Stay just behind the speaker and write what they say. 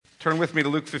Turn with me to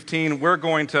Luke 15. We're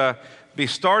going to be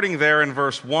starting there in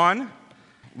verse 1.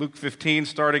 Luke 15,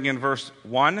 starting in verse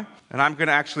 1. And I'm going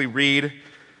to actually read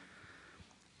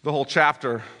the whole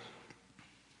chapter.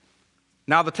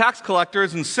 Now the tax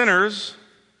collectors and sinners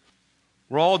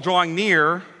were all drawing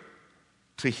near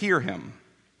to hear him.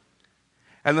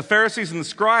 And the Pharisees and the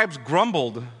scribes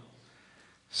grumbled,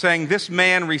 saying, "This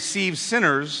man receives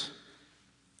sinners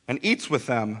and eats with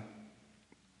them."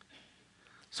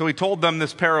 So he told them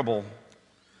this parable.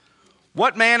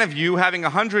 "What man of you, having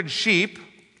 100 sheep,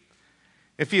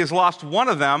 if he has lost one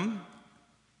of them,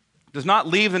 does not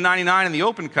leave the 99 in the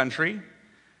open country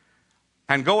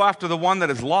and go after the one that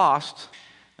is lost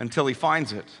until he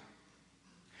finds it?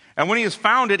 And when he has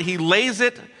found it, he lays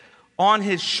it on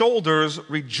his shoulders,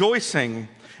 rejoicing.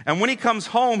 And when he comes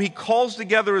home, he calls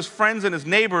together his friends and his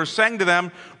neighbors, saying to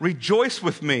them, 'Rejoice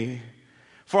with me,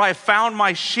 for I have found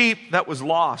my sheep that was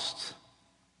lost.'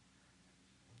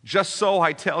 Just so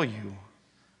I tell you,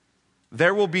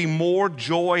 there will be more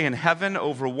joy in heaven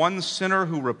over one sinner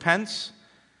who repents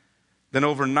than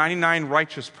over 99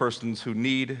 righteous persons who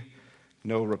need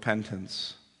no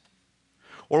repentance.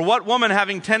 Or what woman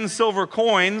having 10 silver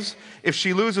coins, if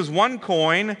she loses one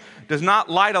coin, does not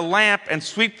light a lamp and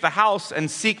sweep the house and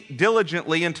seek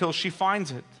diligently until she finds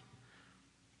it?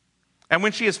 And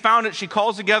when she has found it, she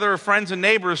calls together her friends and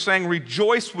neighbors, saying,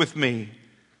 'Rejoice with me,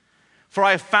 for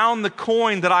I have found the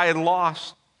coin that I had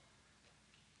lost.'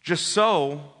 Just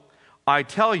so, I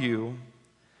tell you,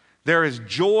 there is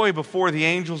joy before the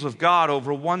angels of God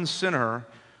over one sinner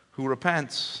who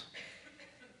repents."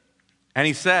 And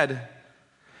he said,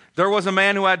 "There was a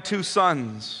man who had 2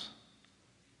 sons.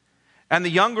 And the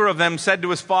younger of them said to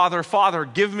his father, 'Father,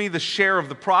 give me the share of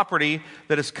the property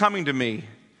that is coming to me.'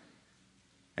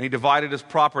 And he divided his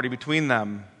property between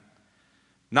them.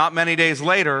 Not many days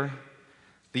later,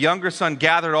 the younger son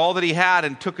gathered all that he had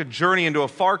and took a journey into a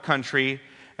far country,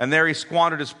 and there he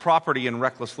squandered his property in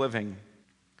reckless living.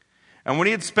 And when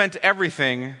he had spent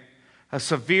everything, a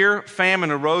severe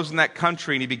famine arose in that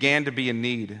country, and he began to be in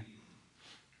need.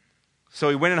 So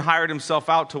he went and hired himself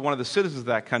out to one of the citizens of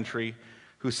that country,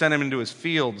 who sent him into his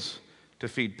fields to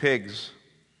feed pigs.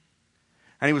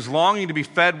 And he was longing to be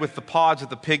fed with the pods that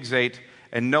the pigs ate,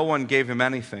 and no one gave him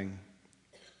anything.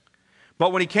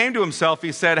 But when he came to himself,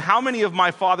 he said, 'How many of my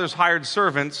father's hired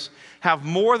servants have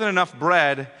more than enough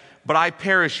bread, but I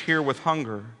perish here with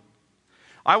hunger?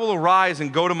 I will arise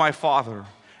and go to my father,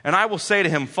 and I will say to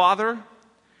him, Father,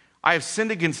 I have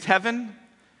sinned against heaven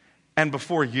and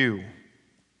before you.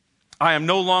 I am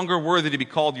no longer worthy to be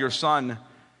called your son.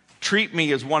 Treat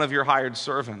me as one of your hired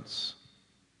servants.'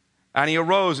 And he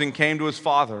arose and came to his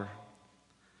father.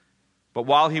 But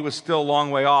while he was still a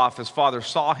long way off, his father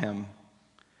saw him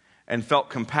and felt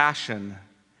compassion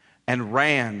and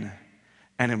ran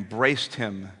and embraced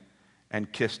him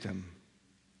and kissed him.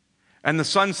 And the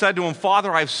son said to him,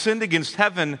 'Father, I have sinned against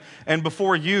heaven and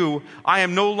before you. I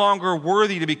am no longer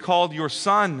worthy to be called your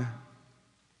son.'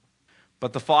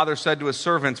 But the father said to his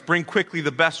servants, 'Bring quickly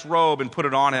the best robe and put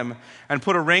it on him, and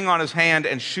put a ring on his hand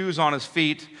and shoes on his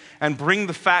feet, and bring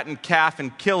the fattened calf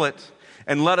and kill it,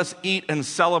 and let us eat and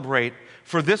celebrate.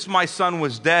 For this my son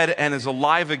was dead and is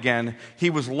alive again. He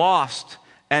was lost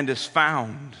and is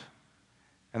found.'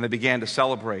 And they began to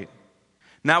celebrate.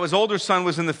 Now his older son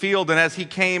was in the field, and as he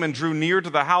came and drew near to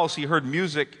the house, he heard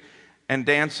music and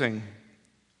dancing.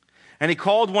 And he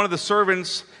called one of the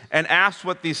servants and asked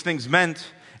what these things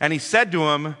meant. And he said to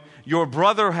him, 'Your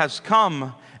brother has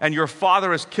come, and your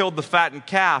father has killed the fattened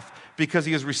calf, because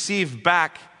he has received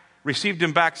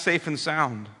him back safe and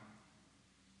sound.'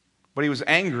 But he was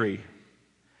angry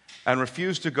and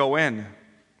refused to go in.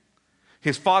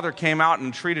 His father came out and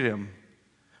entreated him,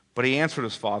 but he answered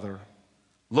his father,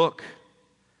 'Look,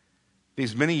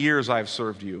 these many years I have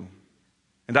served you,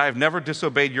 and I have never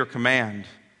disobeyed your command,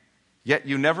 yet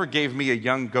you never gave me a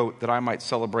young goat that I might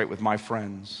celebrate with my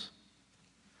friends.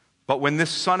 But when this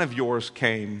son of yours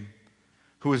came,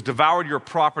 who has devoured your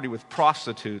property with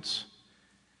prostitutes,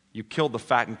 you killed the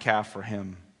fattened calf for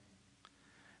him.'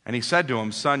 And he said to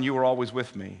him, 'Son, you are always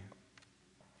with me,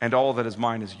 and all that is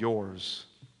mine is yours.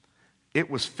 It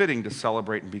was fitting to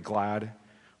celebrate and be glad,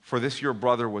 for this your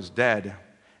brother was dead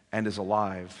and is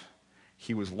alive.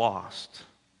 He was lost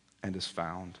and is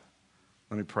found.'"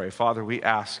 Let me pray. Father, we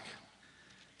ask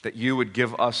that you would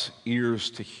give us ears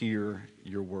to hear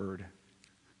your word.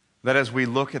 That as we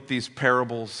look at these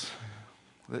parables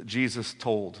that Jesus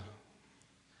told,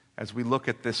 as we look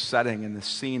at this setting and this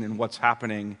scene and what's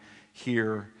happening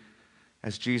here,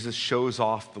 as Jesus shows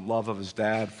off the love of his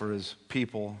dad for his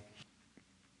people,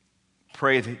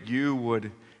 pray that you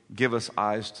would give us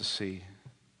eyes to see.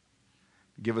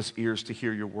 Give us ears to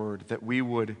hear your word, that we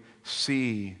would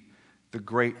see the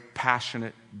great,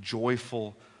 passionate,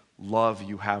 joyful love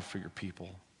you have for your people.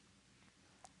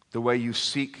 The way you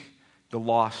seek the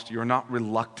lost, you're not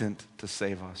reluctant to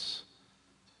save us.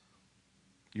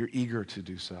 You're eager to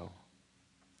do so.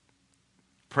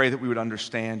 Pray that we would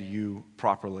understand you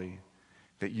properly,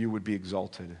 that you would be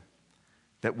exalted,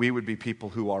 that we would be people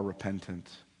who are repentant,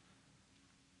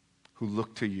 who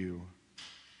look to you.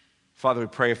 Father, we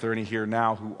pray if there are any here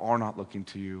now who are not looking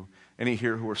to you, any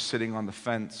here who are sitting on the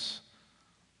fence,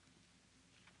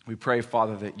 we pray,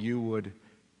 Father, that you would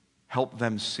help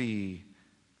them see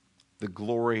the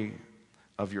glory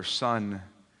of your Son,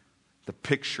 the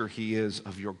picture he is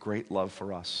of your great love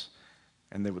for us,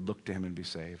 and they would look to him and be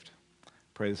saved.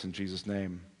 Pray this in Jesus'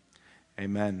 name.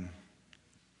 Amen.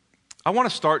 I want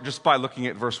to start just by looking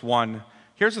at verse 1.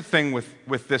 Here's the thing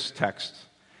with this text.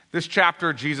 This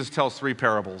chapter, Jesus tells 3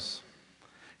 parables.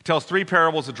 He tells 3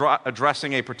 parables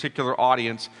addressing a particular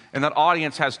audience, and that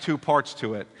audience has 2 parts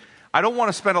to it. I don't want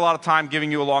to spend a lot of time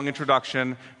giving you a long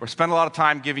introduction or spend a lot of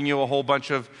time giving you a whole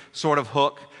bunch of sort of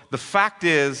hook. The fact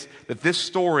is that this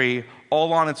story,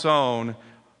 all on its own,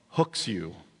 hooks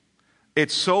you.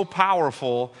 It's so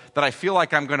powerful that I feel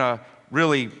like I'm going to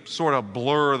really sort of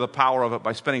blur the power of it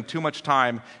by spending too much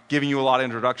time giving you a lot of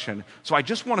introduction. So I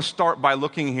just want to start by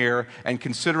looking here and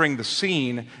considering the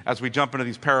scene as we jump into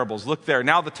these parables. Look there.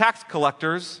 Now the tax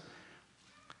collectors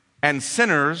and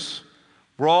sinners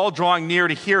were all drawing near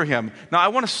to hear him. Now I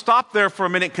want to stop there for a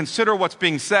minute and consider what's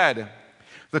being said.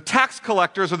 The tax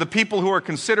collectors are the people who are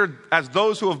considered as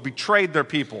those who have betrayed their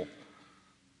people.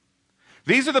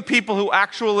 These are the people who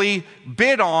actually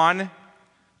bid on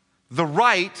the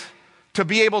right to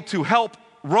be able to help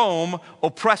Rome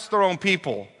oppress their own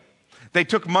people. They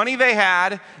took money they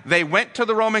had, they went to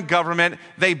the Roman government,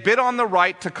 they bid on the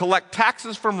right to collect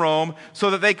taxes from Rome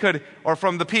so that they could, or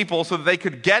from the people, so that they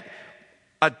could get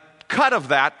a cut of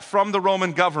that from the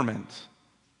Roman government.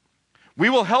 We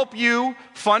will help you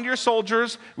fund your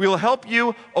soldiers, we will help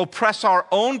you oppress our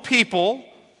own people,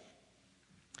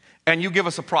 and you give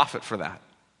us a profit for that.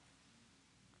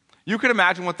 You can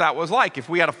imagine what that was like if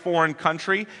we had a foreign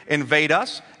country invade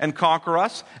us and conquer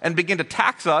us and begin to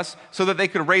tax us so that they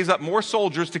could raise up more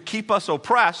soldiers to keep us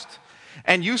oppressed,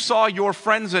 and you saw your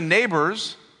friends and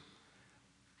neighbors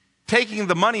taking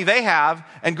the money they have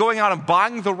and going out and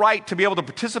buying the right to be able to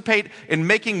participate in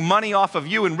making money off of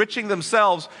you, enriching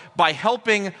themselves by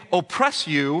helping oppress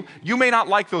you. You may not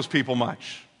like those people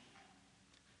much.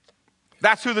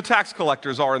 That's who the tax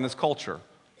collectors are in this culture.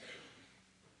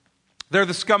 They're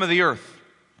the scum of the earth.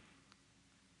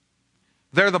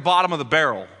 They're the bottom of the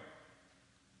barrel.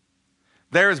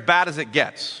 They're as bad as it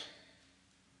gets.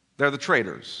 They're the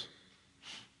traitors.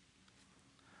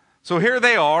 So here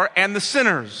they are, and the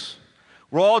sinners.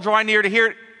 We're all drawing near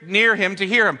him to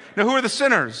hear him. Now, who are the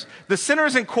sinners? The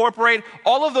sinners incorporate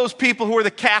all of those people who are the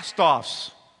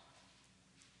cast-offs.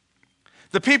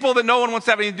 The people that no one wants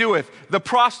to have anything to do with. The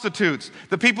prostitutes.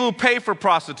 The people who pay for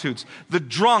prostitutes. The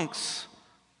drunks.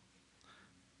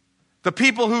 The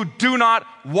people who do not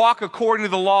walk according to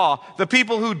the law. The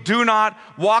people who do not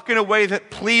walk in a way that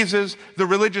pleases the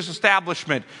religious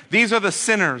establishment. These are the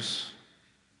sinners.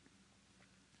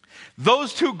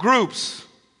 Those 2 groups,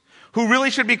 who really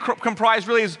should be comprised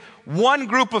really is one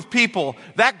group of people.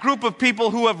 That group of people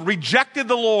who have rejected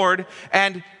the Lord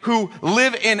and who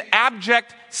live in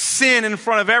abject sin in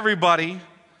front of everybody.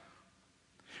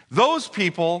 Those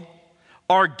people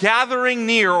are gathering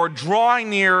near or drawing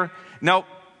near. Now,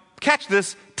 catch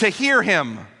this, to hear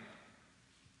him.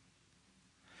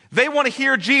 They want to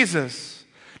hear Jesus.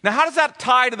 Now, how does that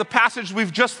tie to the passage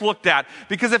we've just looked at?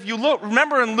 Because if you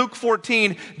remember in Luke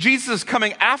 14, Jesus is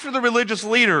coming after the religious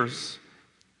leaders.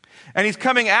 And he's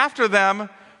coming after them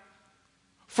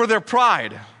for their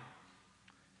pride.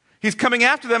 He's coming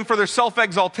after them for their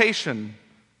self-exaltation.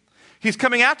 He's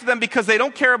coming after them because they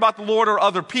don't care about the Lord or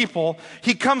other people.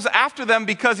 He comes after them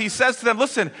because he says to them,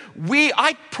 listen,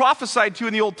 I prophesied to you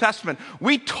in the Old Testament.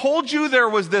 We told you there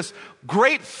was this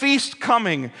great feast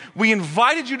coming. We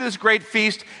invited you to this great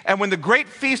feast, and when the great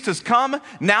feast has come,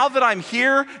 now that I'm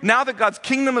here, now that God's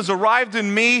kingdom has arrived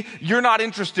in me, you're not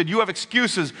interested. You have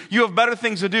excuses. You have better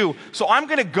things to do. So I'm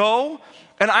going to go,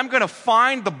 and I'm going to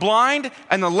find the blind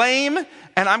and the lame,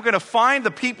 and I'm going to find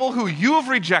the people who you have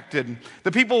rejected,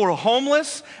 the people who are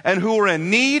homeless and who are in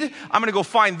need. I'm going to go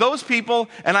find those people,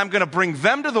 and I'm going to bring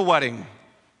them to the wedding,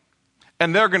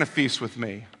 and they're going to feast with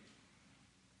me.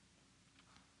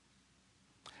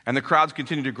 And the crowds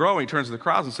continue to grow, and he turns to the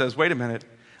crowds and says, wait a minute,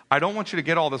 I don't want you to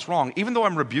get all this wrong. Even though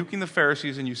I'm rebuking the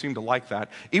Pharisees and you seem to like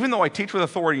that, even though I teach with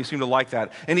authority and you seem to like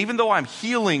that, and even though I'm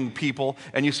healing people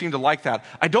and you seem to like that,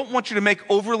 I don't want you to make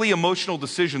overly emotional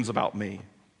decisions about me.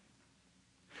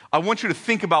 I want you to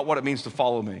think about what it means to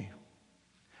follow me.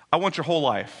 I want your whole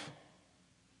life.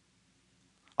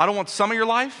 I don't want some of your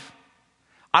life.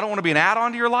 I don't want to be an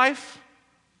add-on to your life.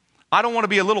 I don't want to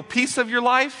be a little piece of your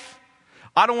life.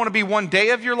 I don't want to be one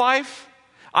day of your life.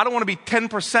 I don't want to be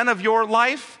 10% of your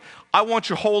life. I want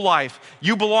your whole life.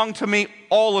 You belong to me,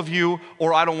 all of you,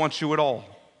 or I don't want you at all.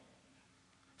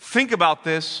 Think about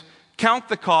this. Count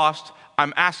the cost.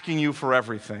 I'm asking you for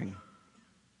everything.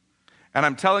 And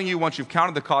I'm telling you, once you've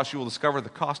counted the cost, you will discover the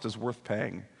cost is worth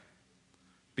paying.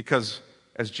 Because,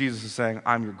 as Jesus is saying,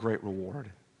 I'm your great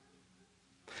reward.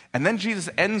 And then Jesus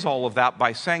ends all of that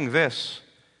by saying this.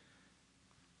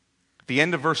 At the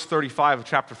end of verse 35 of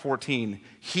chapter 14,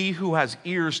 he who has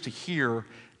ears to hear,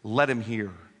 let him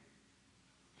hear.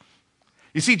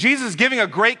 You see, Jesus is giving a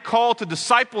great call to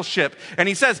discipleship, and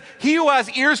he says, he who has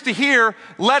ears to hear,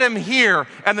 let him hear.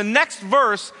 And the next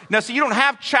verse, now so you don't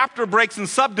have chapter breaks and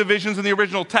subdivisions in the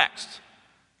original text,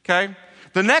 okay?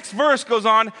 The next verse goes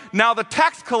on, now the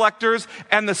tax collectors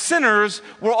and the sinners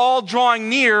were all drawing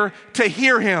near to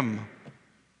hear him.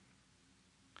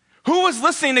 Who was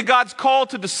listening to God's call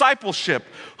to discipleship?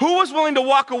 Who was willing to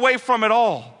walk away from it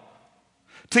all?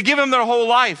 To give him their whole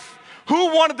life?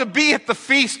 Who wanted to be at the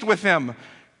feast with him?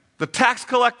 The tax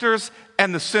collectors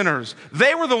and the sinners.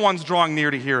 They were the ones drawing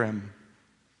near to hear him.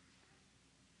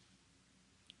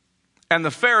 And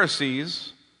the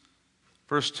Pharisees,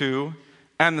 verse 2,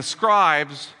 and the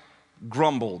scribes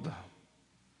grumbled.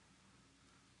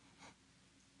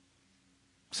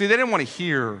 See, they didn't want to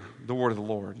hear the word of the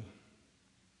Lord.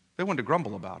 They wanted to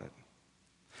grumble about it.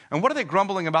 And what are they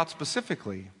grumbling about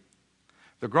specifically?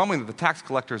 They're grumbling that the tax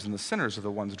collectors and the sinners are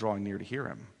the ones drawing near to hear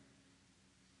him.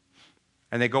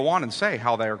 And they go on and say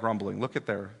how they are grumbling. Look at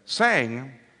there.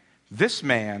 Saying, this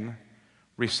man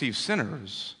receives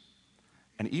sinners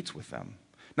and eats with them.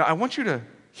 Now, I want you to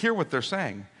hear what they're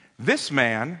saying. This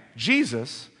man,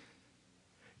 Jesus,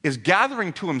 is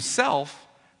gathering to himself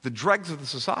the dregs of the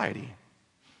society.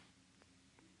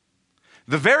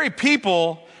 The very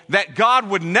people that God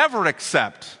would never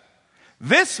accept.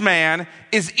 This man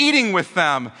is eating with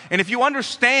them. And if you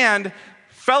understand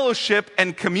fellowship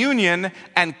and communion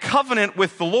and covenant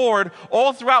with the Lord,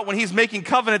 all throughout when he's making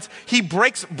covenants, he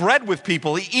breaks bread with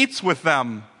people. He eats with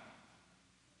them.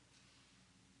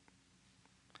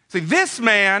 See, this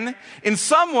man, in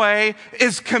some way,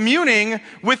 is communing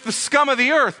with the scum of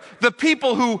the earth, the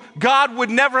people who God would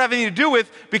never have anything to do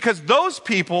with, because those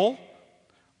people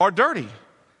are dirty.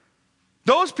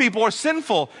 Those people are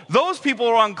sinful. Those people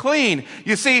are unclean.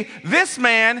 You see, this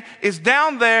man is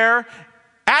down there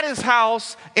at his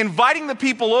house inviting the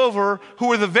people over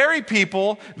who are the very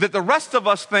people that the rest of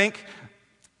us think,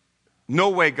 no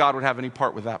way God would have any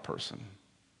part with that person.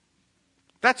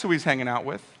 That's who he's hanging out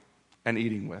with and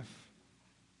eating with.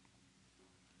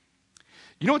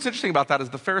 You know what's interesting about that is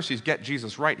the Pharisees get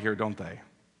Jesus right here, don't they?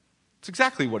 It's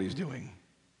exactly what he's doing,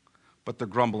 but they're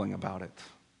grumbling about it.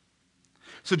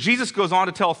 So Jesus goes on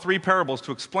to tell 3 parables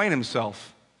to explain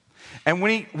himself. And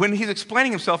when he's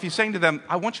explaining himself, he's saying to them,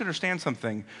 I want you to understand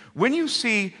something. When you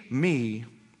see me,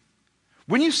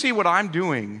 when you see what I'm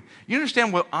doing, you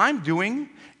understand what I'm doing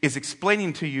is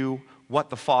explaining to you what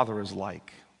the Father is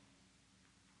like.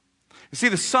 You see,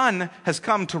 the Son has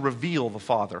come to reveal the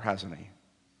Father, hasn't he?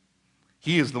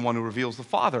 He is the one who reveals the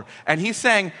Father. And he's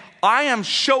saying, I am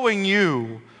showing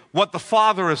you what the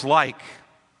Father is like.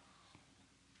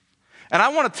 And I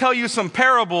want to tell you some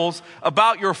parables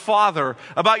about your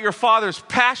Father's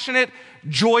passionate,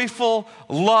 joyful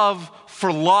love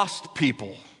for lost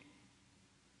people.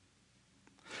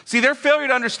 See, their failure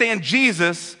to understand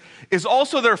Jesus is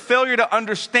also their failure to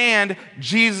understand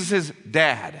Jesus'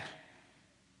 dad.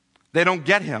 They don't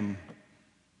get him.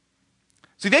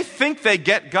 See, they think they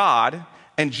get God,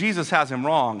 and Jesus has him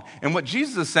wrong. And what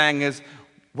Jesus is saying is,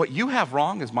 what you have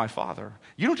wrong is my Father.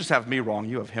 You don't just have me wrong,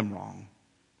 you have him wrong.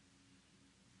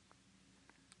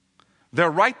 They're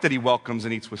right that he welcomes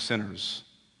and eats with sinners.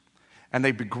 And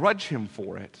they begrudge him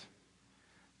for it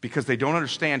because they don't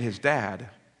understand his dad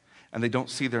and they don't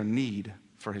see their need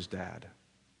for his dad.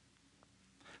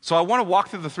 So I want to walk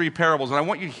through the 3 parables, and I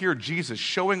want you to hear Jesus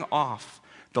showing off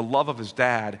the love of his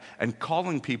dad and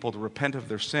calling people to repent of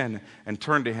their sin and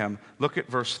turn to him. Look at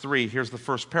verse 3. Here's the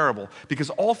first parable. Because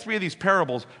all 3 of these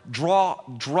parables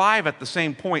drive at the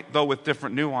same point, though with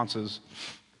different nuances.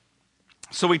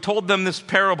 So he told them this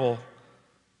parable.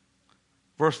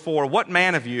 Verse 4, what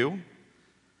man of you,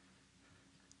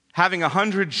 having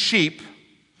 100 sheep,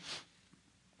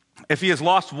 if he has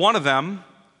lost one of them,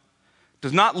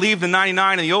 does not leave the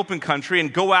 99 in the open country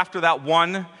and go after that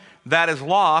one that is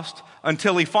lost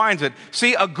until he finds it.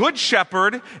 See, a good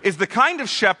shepherd is the kind of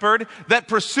shepherd that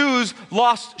pursues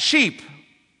lost sheep.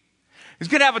 He's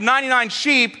going to have a 99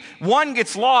 sheep, one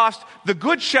gets lost. The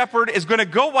good shepherd is going to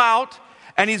go out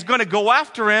and he's going to go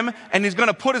after him and he's going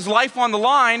to put his life on the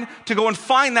line to go and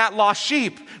find that lost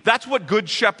sheep. That's what good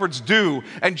shepherds do.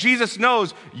 And Jesus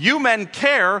knows you men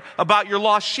care about your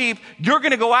lost sheep. You're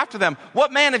going to go after them.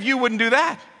 What man of you wouldn't do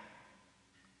that?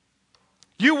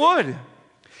 You would.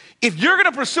 If you're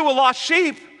going to pursue a lost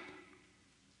sheep,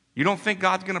 you don't think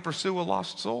God's going to pursue a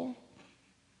lost soul?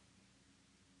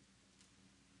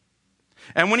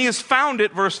 And when he has found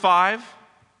it, verse 5,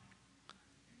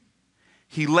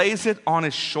 he lays it on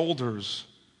his shoulders,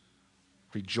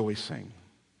 rejoicing.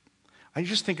 I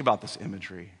just think about this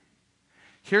imagery.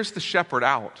 Here's the shepherd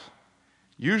out,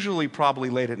 usually probably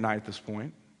late at night at this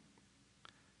point,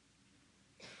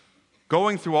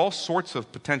 going through all sorts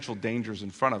of potential dangers in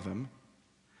front of him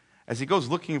as he goes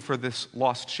looking for this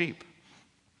lost sheep.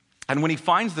 And when he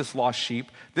finds this lost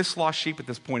sheep at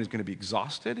this point is going to be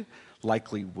exhausted,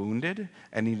 likely wounded,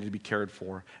 and needed to be cared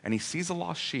for. And he sees a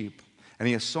lost sheep, and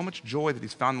he has so much joy that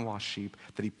he's found the lost sheep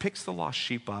that he picks the lost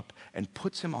sheep up and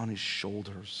puts him on his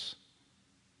shoulders.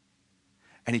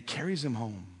 And he carries him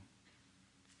home,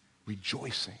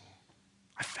 rejoicing.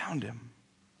 I found him.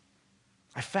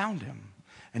 I found him.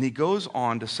 And he goes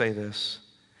on to say this,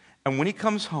 and when he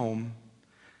comes home,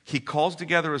 he calls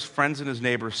together his friends and his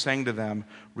neighbors, saying to them,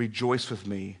 rejoice with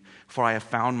me, for I have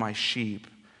found my sheep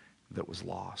that was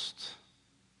lost.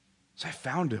 So I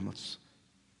found him.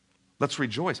 Let's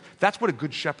rejoice. That's what a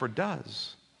good shepherd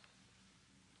does.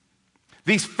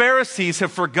 These Pharisees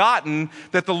have forgotten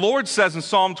that the Lord says in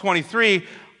Psalm 23,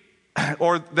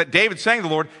 or that David's saying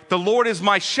to the Lord is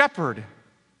my shepherd.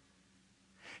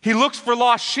 He looks for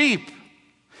lost sheep.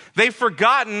 They've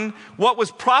forgotten what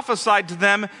was prophesied to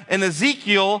them in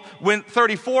Ezekiel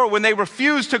 34 when they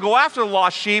refused to go after the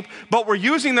lost sheep, but were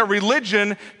using their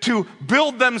religion to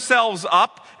build themselves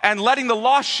up and letting the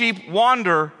lost sheep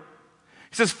wander.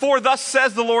 He says, for thus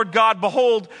says the Lord God,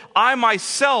 behold, I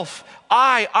myself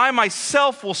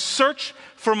will search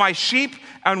for my sheep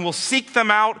and will seek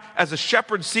them out as a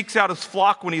shepherd seeks out his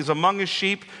flock when he is among his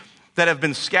sheep that have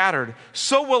been scattered.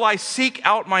 So will I seek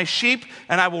out my sheep,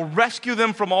 and I will rescue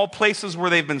them from all places where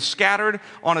they've been scattered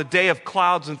on a day of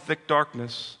clouds and thick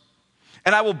darkness.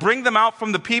 And I will bring them out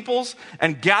from the peoples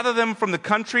and gather them from the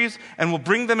countries and will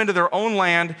bring them into their own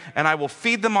land, and I will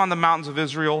feed them on the mountains of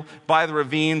Israel, by the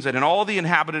ravines, and in all the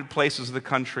inhabited places of the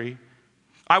country.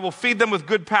 I will feed them with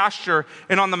good pasture,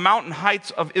 and on the mountain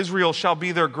heights of Israel shall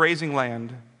be their grazing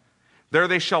land. There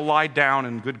they shall lie down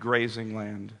in good grazing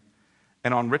land.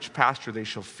 And on rich pasture they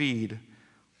shall feed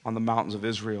on the mountains of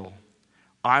Israel.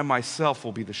 I myself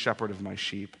will be the shepherd of my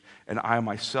sheep, and I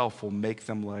myself will make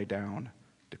them lie down,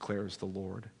 declares the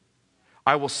Lord.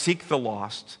 I will seek the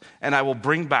lost, and I will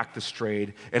bring back the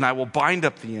strayed, and I will bind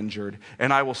up the injured,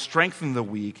 and I will strengthen the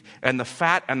weak, and the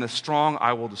fat and the strong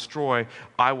I will destroy.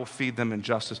 I will feed them in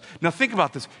justice. Now think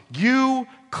about this. You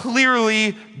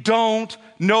clearly don't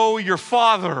know your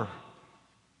Father.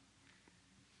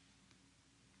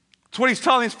 That's what he's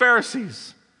telling these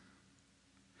Pharisees.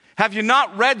 Have you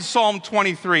not read Psalm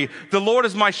 23? The Lord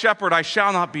is my shepherd, I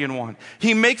shall not be in want.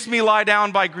 He makes me lie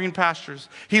down by green pastures.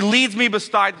 He leads me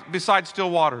beside still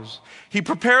waters. He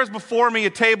prepares before me a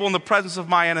table in the presence of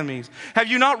my enemies. Have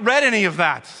you not read any of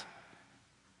that?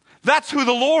 That's who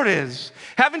the Lord is.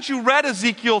 Haven't you read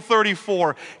Ezekiel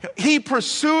 34? He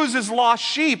pursues his lost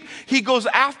sheep. He goes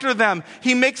after them.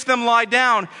 He makes them lie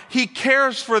down. He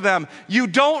cares for them. You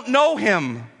don't know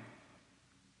him.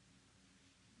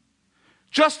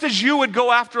 Just as you would go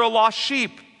after a lost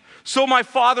sheep, so my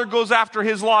Father goes after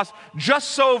his lost.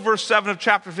 Just so, verse 7 of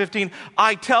chapter 15,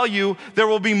 I tell you, there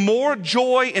will be more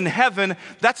joy in heaven.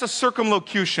 That's a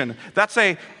circumlocution. That's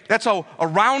a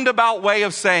roundabout way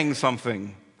of saying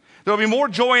something. There will be more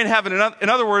joy in heaven. In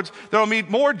other words, there will be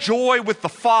more joy with the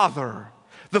Father.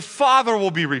 The Father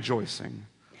will be rejoicing.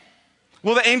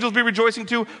 Will the angels be rejoicing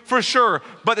too? For sure.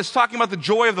 But it's talking about the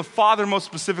joy of the Father most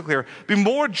specifically here. Be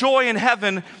more joy in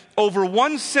heaven over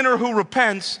one sinner who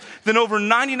repents than over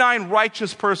 99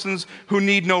 righteous persons who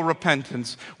need no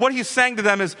repentance. What he's saying to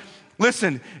them is,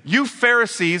 listen, you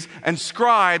Pharisees and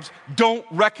scribes don't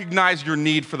recognize your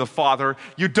need for the Father.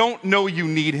 You don't know you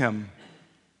need him.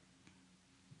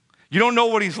 You don't know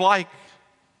what he's like.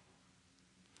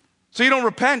 So you don't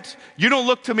repent. You don't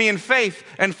look to me in faith.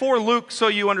 And for Luke, so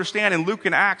you understand, in Luke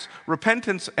and Acts,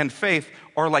 repentance and faith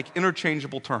are like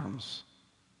interchangeable terms.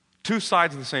 Two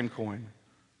sides of the same coin.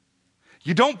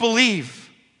 You don't believe.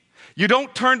 You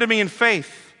don't turn to me in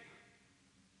faith.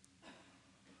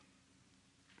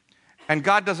 And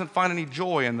God doesn't find any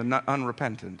joy in the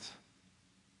unrepentant.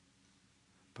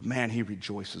 But man, he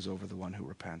rejoices over the one who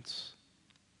repents.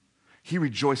 He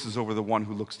rejoices over the one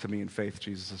who looks to me in faith,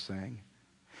 Jesus is saying.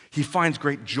 He finds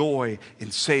great joy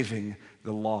in saving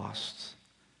the lost.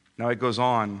 Now it goes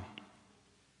on.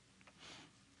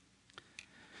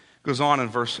 It goes on in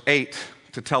verse 8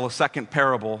 to tell a second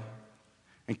parable,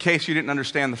 in case you didn't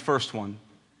understand the first one.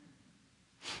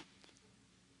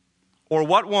 Or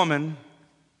what woman,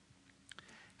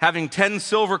 having 10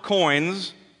 silver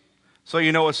coins, so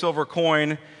you know a silver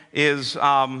coin is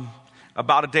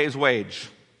about a day's wage.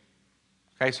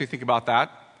 Okay, so you think about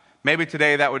that. Maybe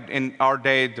today that would, in our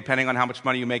day, depending on how much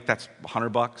money you make, that's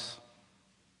 $100.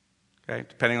 Okay,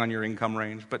 depending on your income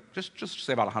range, but just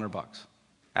say about $100.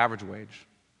 Average wage.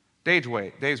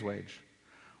 Day's wage.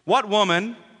 What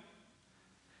woman,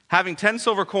 having 10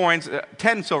 silver coins,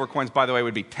 10 silver coins, by the way,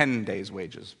 would be 10 days'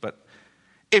 wages, but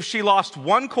if she lost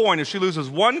one coin, if she loses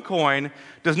one coin,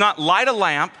 does not light a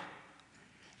lamp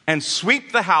and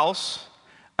sweep the house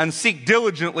and seek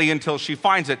diligently until she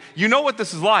finds it? You know what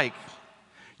this is like.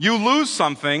 You lose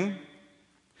something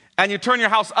and you turn your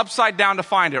house upside down to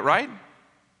find it, right?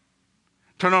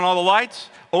 Turn on all the lights,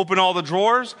 open all the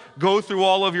drawers, go through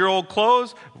all of your old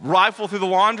clothes, rifle through the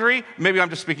laundry. Maybe I'm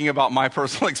just speaking about my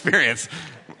personal experience.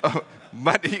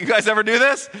 But you guys ever do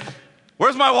this?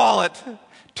 Where's my wallet?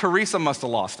 Teresa must have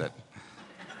lost it.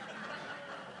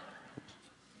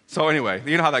 So anyway,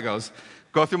 you know how that goes.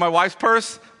 Go through my wife's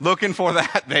purse, looking for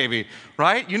that baby,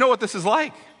 right? You know what this is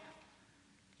like.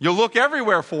 You'll look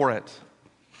everywhere for it.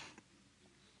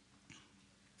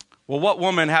 Well, what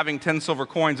woman having 10 silver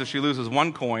coins, if she loses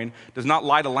one coin, does not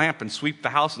light a lamp and sweep the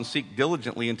house and seek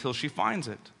diligently until she finds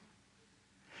it?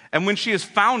 And when she has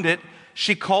found it,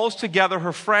 she calls together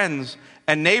her friends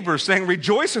and neighbors, saying,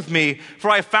 "Rejoice with me, for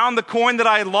I have found the coin that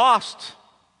I had lost."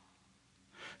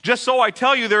 Just so I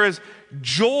tell you, there is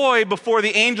joy before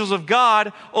the angels of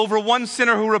God over one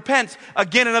sinner who repents.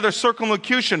 Again, another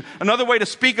circumlocution, another way to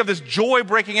speak of this joy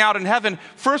breaking out in heaven,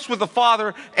 first with the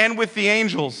Father and with the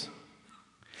angels.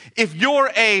 If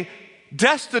you're a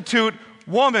destitute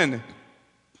woman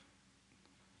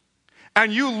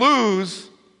and you lose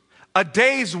a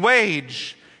day's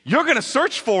wage, you're going to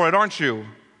search for it, aren't you?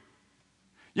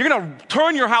 You're going to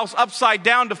turn your house upside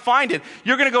down to find it.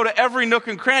 You're going to go to every nook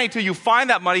and cranny till you find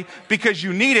that money because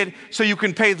you need it so you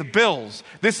can pay the bills.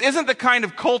 This isn't the kind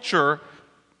of culture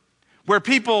where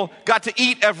people got to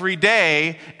eat every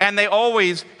day and they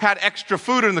always had extra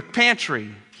food in the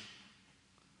pantry.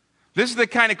 This is the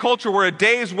kind of culture where a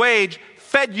day's wage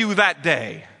fed you that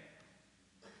day.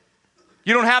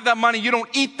 You don't have that money, you don't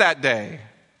eat that day.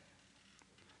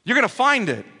 You're going to find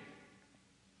it.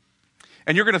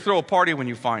 And you're going to throw a party when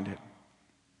you find it.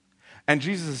 And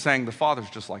Jesus is saying, the Father's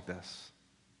just like this.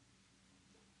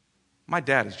 My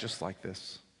dad is just like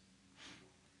this.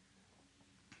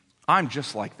 I'm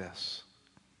just like this.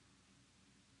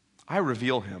 I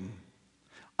reveal him.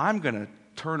 I'm going to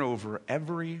turn over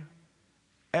every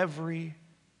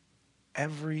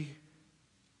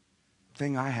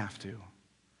thing I have to.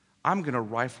 I'm going to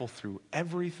rifle through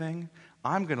everything.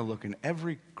 I'm going to look in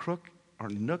every crook or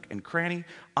nook and cranny.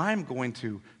 I'm going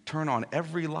to turn on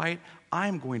every light.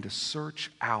 I'm going to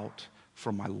search out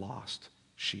for my lost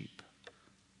sheep.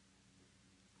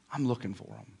 I'm looking for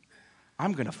them.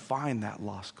 I'm going to find that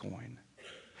lost coin.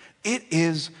 It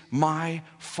is my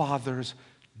Father's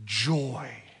joy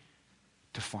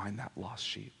to find that lost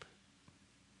sheep.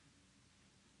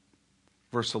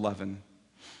 Verse 11.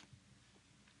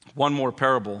 One more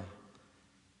parable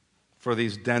for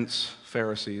these dense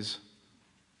Pharisees.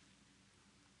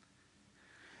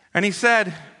 And he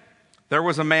said, there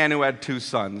was a man who had 2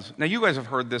 sons. Now, you guys have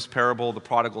heard this parable, the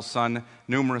prodigal son,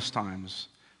 numerous times.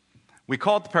 We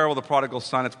call it the parable of the prodigal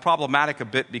son. It's problematic a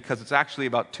bit because it's actually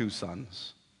about 2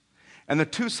 sons. And the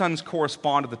 2 sons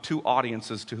correspond to the 2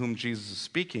 audiences to whom Jesus is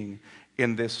speaking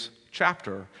in this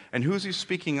chapter. And who's he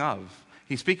speaking of?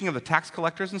 He's speaking of the tax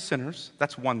collectors and sinners.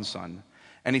 That's one son.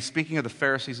 And he's speaking of the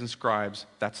Pharisees and scribes.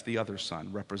 That's the other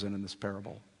son represented in this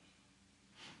parable.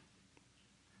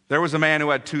 There was a man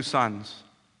who had 2 sons.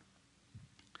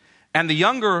 And the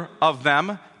younger of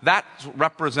them, that's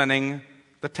representing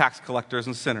the tax collectors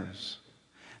and sinners.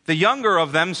 The younger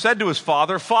of them said to his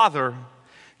father, "Father,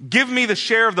 give me the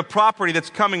share of the property that's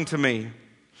coming to me."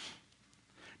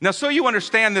 Now, so you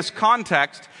understand this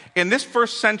context, in this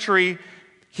first century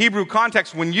Hebrew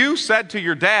context, when you said to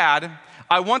your dad,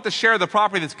 "I want the share of the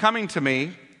property that's coming to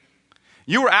me,"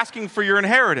 you were asking for your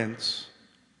inheritance.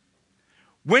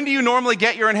 When do you normally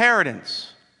get your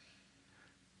inheritance?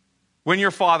 when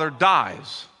your father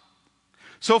dies.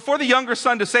 So for the younger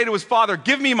son to say to his father,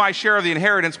 give me my share of the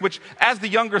inheritance, which as the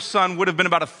younger son would have been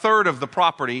about a third of the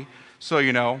property, so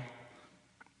you know.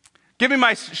 Give me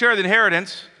my share of the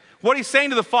inheritance. What he's saying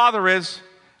to the father is,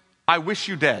 I wish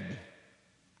you dead.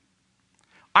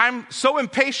 I'm so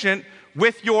impatient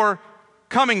with your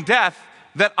coming death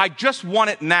that I just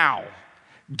want it now.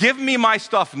 Give me my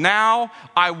stuff now.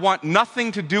 I want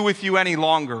nothing to do with you any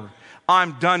longer.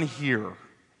 I'm done here.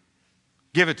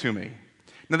 Give it to me.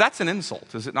 Now that's an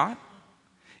insult, is it not?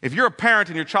 If you're a parent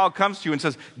and your child comes to you and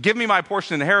says, give me my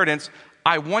portion of inheritance,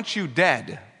 I want you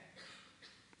dead.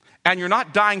 And you're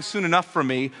not dying soon enough for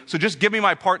me, so just give me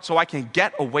my part so I can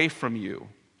get away from you.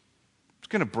 It's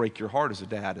going to break your heart as a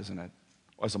dad, isn't it?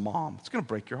 As a mom. It's going to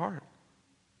break your heart.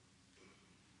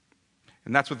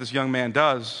 And that's what this young man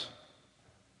does.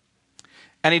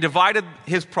 And he divided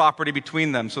his property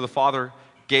between them, so the father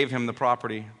gave him the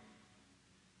property.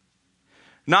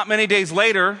 Not many days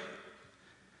later,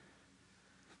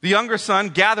 the younger son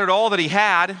gathered all that he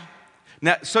had.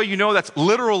 Now, so you know that's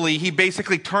literally, he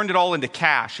basically turned it all into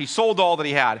cash. He sold all that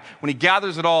he had. When he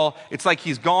gathers it all, it's like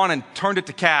he's gone and turned it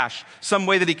to cash, some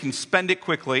way that he can spend it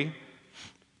quickly.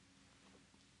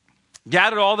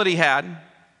 Gathered all that he had,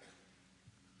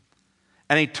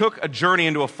 and he took a journey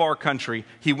into a far country.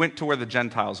 He went to where the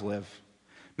Gentiles live.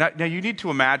 Now you need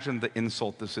to imagine the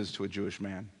insult this is to a Jewish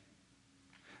man.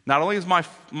 Not only is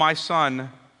my son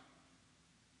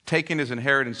taking his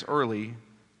inheritance early,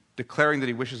 declaring that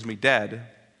he wishes me dead,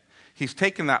 he's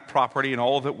taken that property and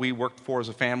all that we worked for as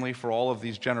a family for all of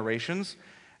these generations,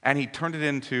 and he turned it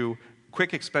into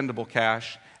quick expendable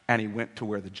cash, and he went to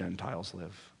where the Gentiles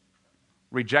live.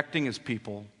 Rejecting his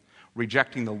people,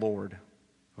 rejecting the Lord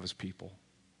of his people.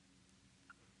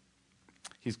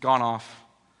 He's gone off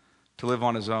to live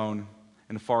on his own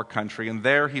in a far country, and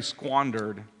there he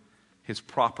squandered his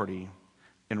property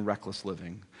in reckless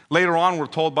living. Later on, we're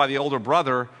told by the older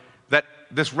brother that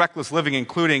this reckless living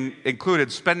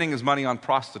included spending his money on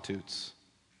prostitutes.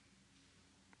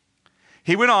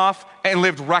 He went off and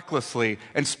lived recklessly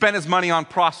and spent his money on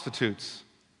prostitutes.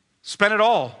 Spent it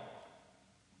all.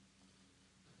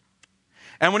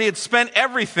 And when he had spent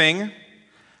everything,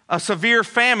 a severe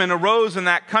famine arose in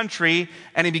that country,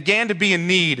 and he began to be in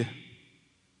need.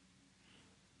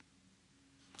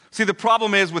 See, the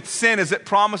problem is with sin is it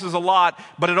promises a lot,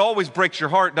 but it always breaks your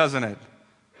heart, doesn't it?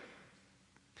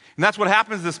 And that's what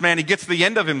happens to this man. He gets to the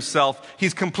end of himself.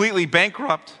 He's completely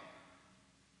bankrupt.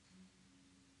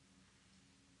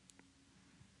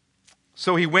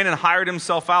 So he went and hired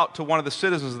himself out to one of the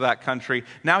citizens of that country.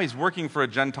 Now he's working for a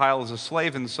Gentile as a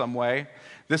slave in some way.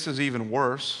 This is even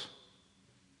worse.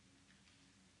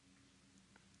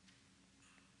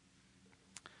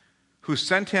 Who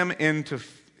sent him into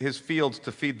his fields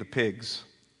to feed the pigs.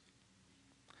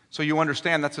 So you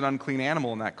understand that's an unclean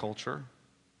animal in that culture.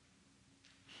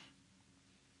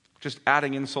 Just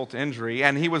adding insult to injury.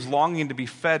 And he was longing to be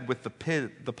fed with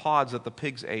the pods that the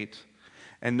pigs ate,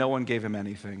 and no one gave him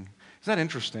anything. Isn't that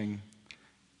interesting?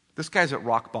 This guy's at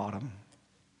rock bottom.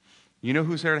 You know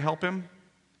who's there to help him?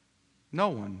 No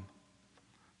one.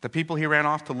 The people he ran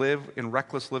off to live in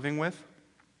reckless living with,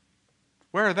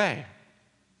 where are they?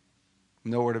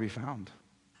 Nowhere to be found.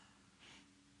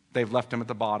 They've left him at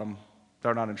the bottom.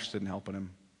 They're not interested in helping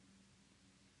him.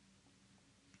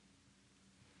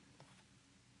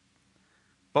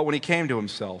 But when he came to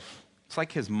himself, it's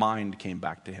like his mind came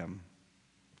back to him.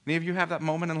 Any of you have that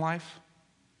moment in life?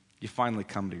 You finally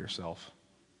come to yourself.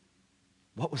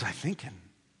 What was I thinking?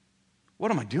 What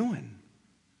am I doing?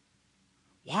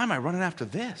 Why am I running after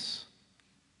this?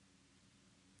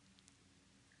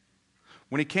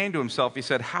 When he came to himself, he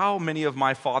said, how many of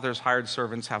my father's hired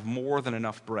servants have more than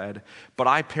enough bread, but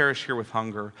I perish here with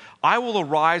hunger? I will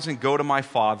arise and go to my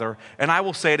father, and I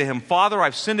will say to him, Father,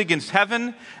 I've sinned against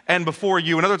heaven and before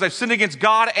you. In other words, I've sinned against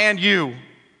God and you.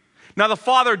 Now, the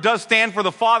father does stand for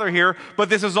the father here, but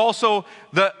this is also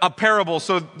a parable,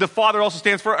 so the father also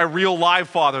stands for a real live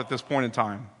father at this point in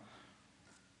time.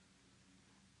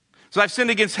 So I've sinned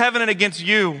against heaven and against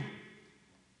you.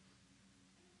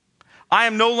 I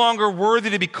am no longer worthy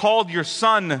to be called your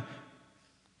son.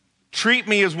 Treat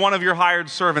me as one of your hired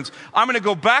servants. I'm going to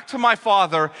go back to my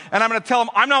father, and I'm going to tell him,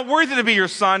 I'm not worthy to be your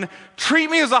son. Treat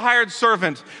me as a hired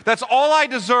servant. That's all I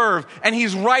deserve. And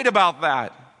he's right about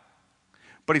that.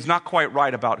 But he's not quite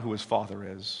right about who his father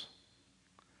is.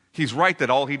 He's right that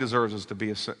all he deserves is to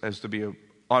be an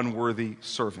unworthy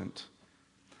servant.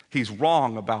 He's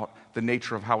wrong about the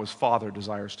nature of how his father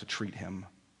desires to treat him.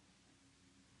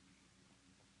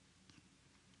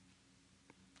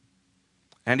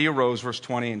 And he arose, verse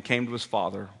 20, and came to his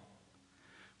father.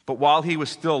 But while he was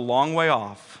still a long way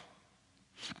off,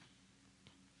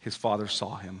 his father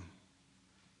saw him.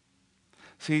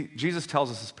 See, Jesus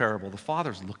tells us this parable. The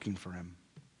father's looking for him.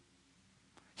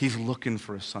 He's looking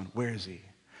for his son. Where is he?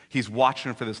 He's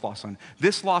watching for this lost son.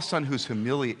 This lost son who's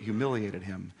humiliated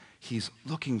him, he's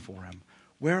looking for him.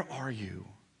 Where are you?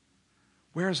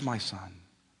 Where's my son?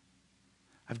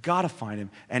 I've got to find him.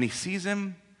 And he sees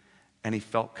him, and he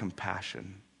felt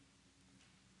compassion.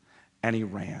 And he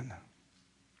ran.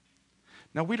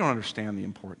 Now, we don't understand the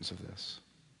importance of this.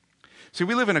 See,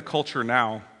 we live in a culture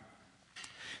now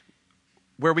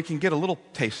where we can get a little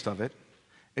taste of it.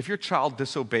 If your child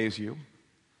disobeys you,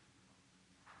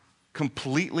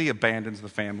 completely abandons the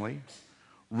family,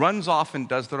 runs off and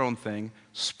does their own thing,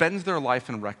 spends their life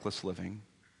in reckless living,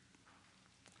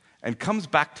 and comes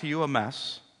back to you a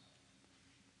mess,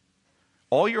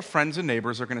 all your friends and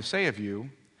neighbors are going to say of you,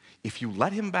 if you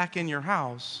let him back in your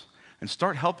house and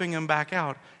start helping him back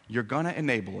out, you're going to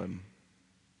enable him.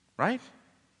 Right?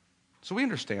 So we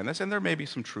understand this, and there may be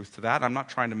some truth to that. I'm not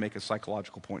trying to make a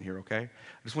psychological point here, okay?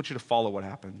 I just want you to follow what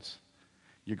happens.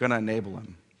 You're going to enable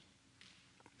him.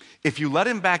 If you let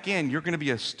him back in, you're going to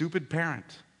be a stupid parent.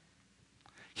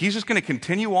 He's just going to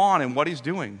continue on in what he's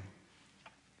doing.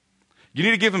 You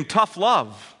need to give him tough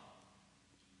love.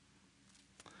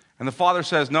 And the father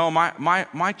says, no,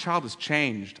 my child has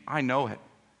changed. I know it.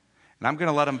 And I'm going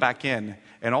to let him back in.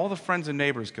 And all the friends and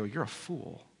neighbors go, you're a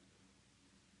fool.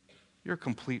 You're a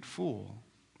complete fool.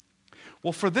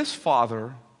 Well, for this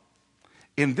father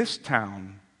in this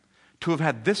town to have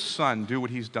had this son do what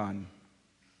he's done,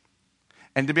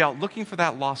 and to be out looking for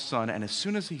that lost son, and as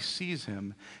soon as he sees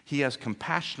him, he has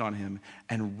compassion on him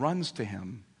and runs to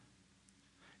him,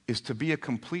 is to be a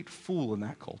complete fool in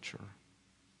that culture.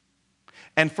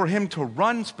 And for him to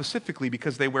run specifically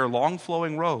because they wear long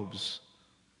flowing robes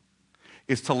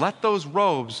is to let those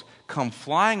robes come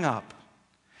flying up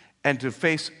and to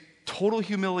face total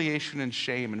humiliation and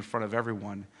shame in front of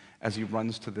everyone as he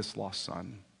runs to this lost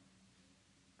son.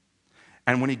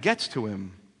 And when he gets to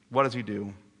him, what does he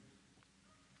do?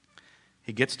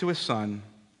 He gets to his son,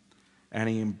 and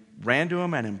he ran to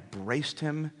him and embraced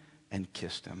him and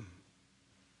kissed him.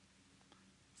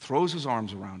 Throws his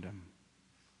arms around him.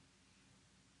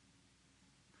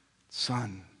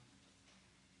 Son,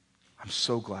 I'm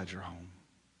so glad you're home.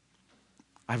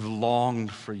 I've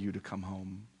longed for you to come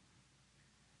home.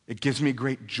 It gives me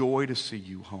great joy to see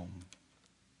you home.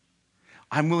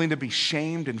 I'm willing to be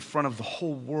shamed in front of the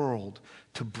whole world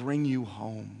to bring you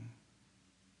home.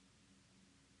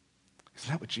 Isn't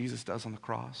that what Jesus does on the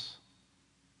cross?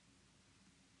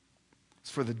 It's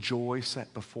for the joy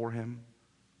set before him.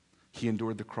 He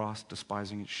endured the cross,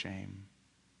 despising its shame,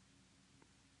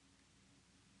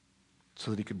 so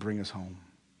that he could bring us home.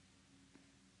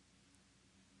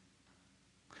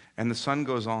 And the son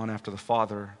goes on after the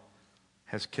father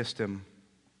has kissed him.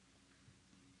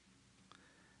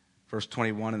 Verse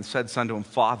 21, and said son to him,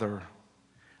 Father,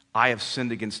 I have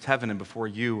sinned against heaven and before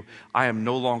you. I am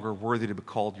no longer worthy to be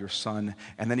called your son.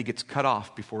 And then he gets cut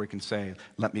off before he can say,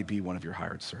 let me be one of your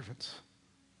hired servants.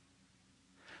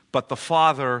 But the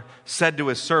father said to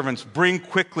his servants, bring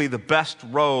quickly the best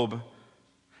robe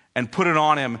and put it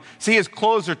on him. See, his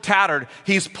clothes are tattered.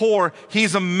 He's poor.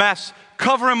 He's a mess.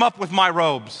 Cover him up with my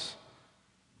robes.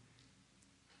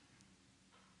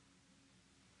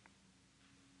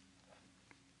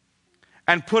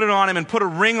 And put it on him and put a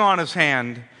ring on his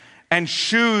hand and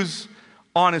shoes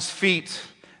on his feet.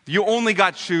 You only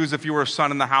got shoes if you were a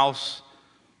son in the house.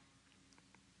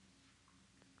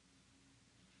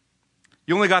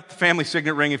 You only got the family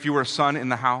signet ring if you were a son in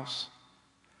the house.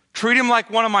 Treat him like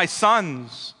one of my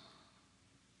sons.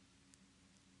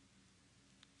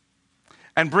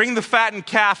 And bring the fattened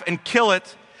calf and kill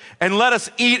it, and let us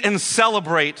eat and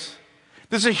celebrate.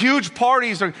 There's a huge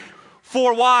party.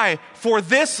 For why? For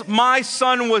this my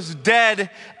son was dead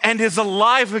and is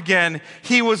alive again.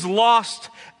 He was lost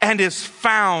and is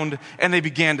found. And they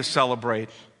began to celebrate.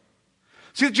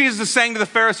 See what Jesus is saying to the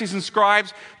Pharisees and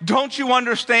scribes? Don't you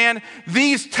understand?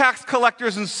 These tax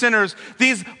collectors and sinners,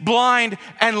 these blind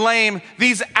and lame,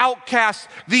 these outcasts,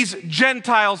 these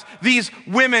Gentiles, these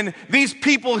women, these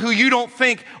people who you don't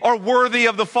think are worthy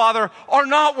of the Father are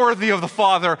not worthy of the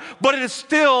Father. But it is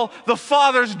still the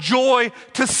Father's joy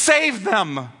to save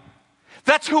them.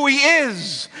 That's who he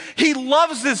is. He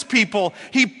loves his people.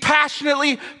 He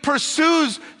passionately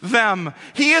pursues them.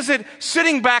 He isn't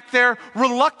sitting back there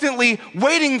reluctantly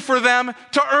waiting for them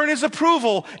to earn his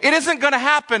approval. It isn't going to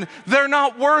happen. They're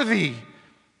not worthy.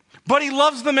 But he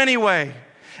loves them anyway.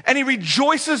 and he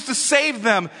rejoices to save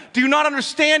them. Do you not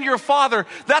understand your Father?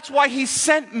 That's why he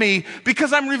sent me,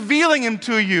 because I'm revealing him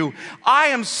to you. I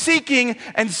am seeking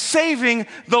and saving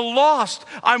the lost.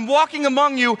 I'm walking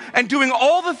among you and doing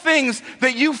all the things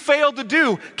that you failed to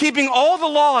do, keeping all the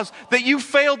laws that you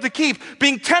failed to keep,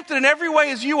 being tempted in every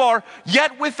way as you are,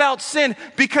 yet without sin,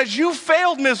 because you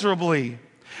failed miserably.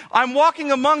 I'm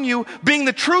walking among you being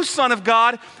the true Son of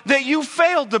God that you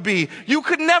failed to be. You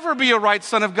could never be a right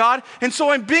Son of God, and so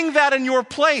I'm being that in your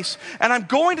place. And I'm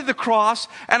going to the cross,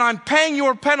 and I'm paying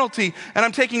your penalty, and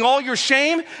I'm taking all your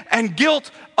shame and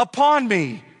guilt upon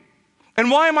me.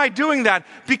 And why am I doing that?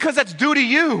 Because that's due to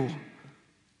you.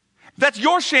 That's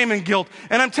your shame and guilt,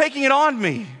 and I'm taking it on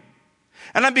me.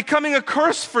 And I'm becoming a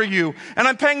curse for you. And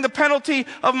I'm paying the penalty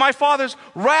of my Father's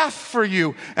wrath for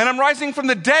you. And I'm rising from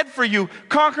the dead for you,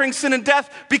 conquering sin and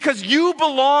death because you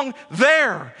belong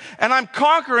there. And I'm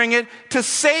conquering it to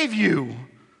save you.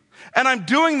 And I'm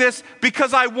doing this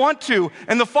because I want to.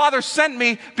 And the Father sent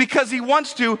me because he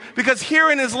wants to, because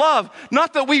herein is love.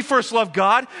 Not that we first loved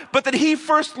God, but that he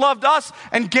first loved us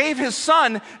and gave his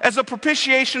Son as a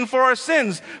propitiation for our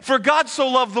sins. For God so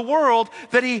loved the world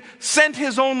that he sent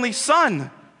his only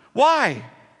Son. Why?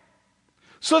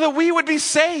 So that we would be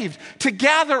saved, to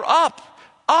gather up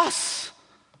us.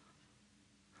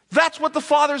 That's what the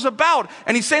Father's about.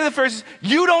 And he's saying to the Pharisees,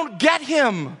 you don't get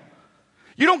him.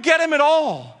 You don't get him at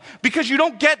all, because you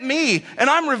don't get me, and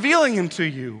I'm revealing him to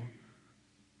you.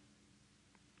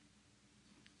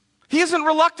 He isn't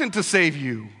reluctant to save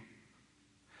you.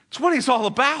 It's what he's all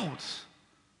about.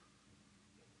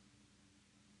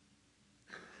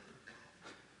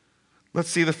 Let's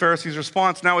see the Pharisees'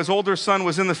 response. Now his older son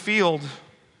was in the field,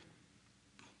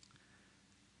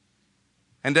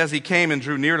 and as he came and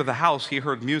drew near to the house, he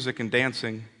heard music and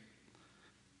dancing.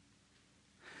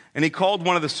 And he called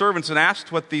one of the servants and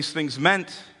asked what these things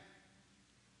meant.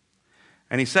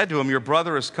 And he said to him, your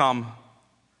brother has come,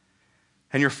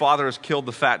 and your father has killed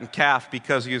the fattened calf,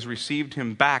 because he has received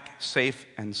him back safe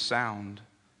and sound.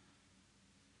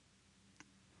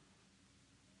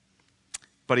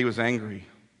 But he was angry,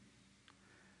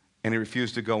 and he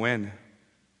refused to go in.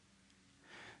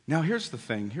 Now here's the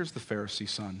thing. Here's the Pharisee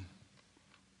son.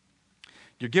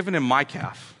 You're giving him my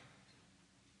calf.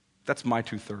 That's my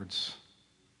 2/3.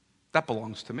 That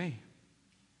belongs to me.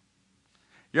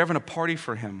 You're having a party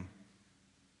for him.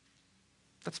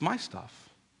 That's my stuff.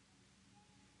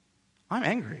 I'm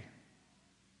angry.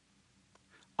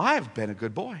 I've been a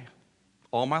good boy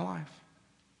all my life.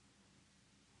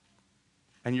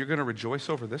 And you're going to rejoice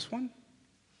over this one?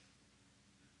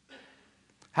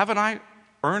 Haven't I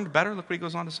earned better? Look what he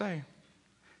goes on to say.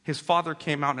 His father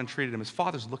came out and treated him. His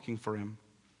father's looking for him,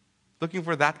 looking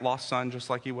for that lost son just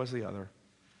like he was the other.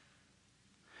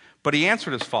 But he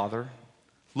answered his father,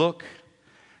 look,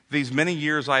 these many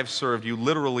years I have served you.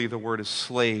 Literally, the word is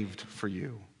slaved for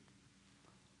you.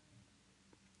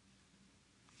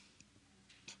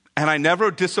 And I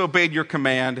never disobeyed your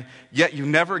command, yet you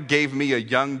never gave me a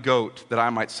young goat that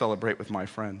I might celebrate with my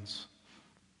friends.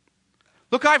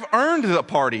 Look, I've earned the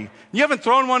party. You haven't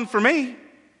thrown one for me.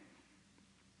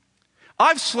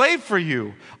 I've slaved for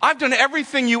you. I've done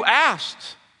everything you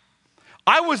asked.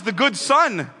 I was the good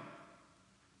son.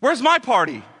 Where's my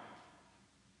party?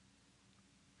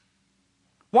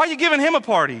 Why are you giving him a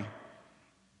party?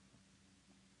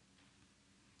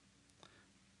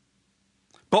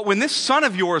 But when this son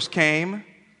of yours came,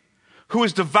 who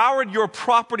has devoured your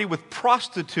property with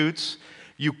prostitutes,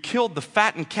 you killed the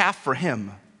fattened calf for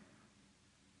him.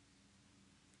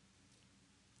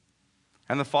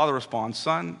 And the father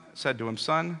said to him,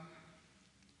 son,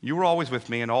 you were always with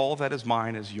me, and all that is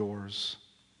mine is yours.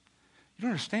 You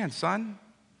don't understand, son.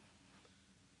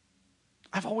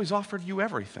 I've always offered you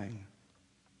everything.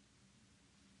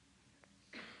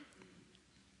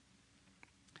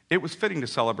 It was fitting to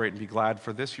celebrate and be glad,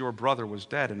 for this your brother was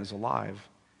dead and is alive.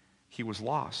 He was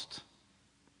lost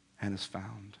and is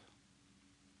found.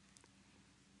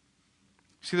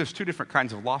 See, there's two different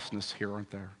kinds of lostness here,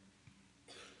 aren't there?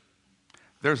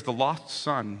 There's the lost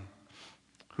son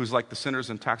who's like the sinners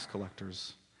and tax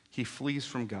collectors. He flees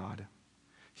from God.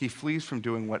 He flees from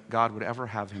doing what God would ever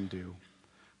have him do,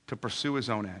 to pursue his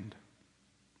own end.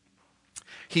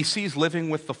 He sees living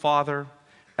with the Father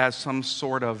as some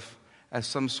sort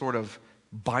of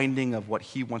binding of what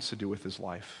he wants to do with his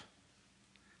life.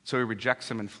 So he rejects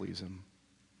him and flees him.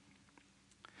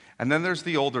 And then there's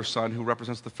the older son who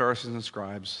represents the Pharisees and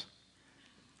scribes.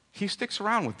 He sticks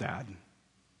around with dad.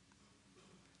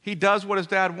 He does what his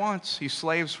dad wants. He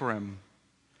slaves for him.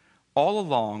 All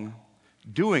along,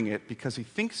 doing it because he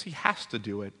thinks he has to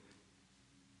do it,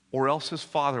 or else his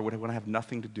father would have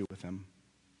nothing to do with him.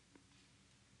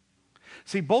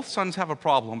 See, both sons have a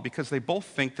problem because they both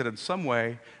think that in some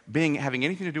way, having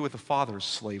anything to do with the father is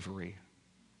slavery.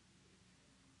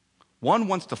 One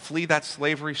wants to flee that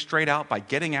slavery straight out by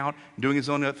getting out and doing his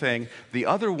own thing. The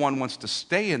other one wants to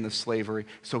stay in the slavery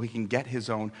so he can get his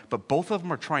own. But both of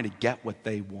them are trying to get what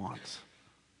they want.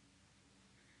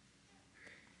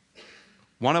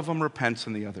 One of them repents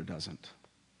and the other doesn't.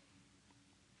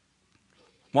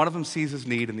 One of them sees his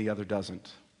need and the other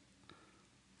doesn't.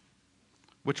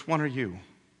 Which one are you?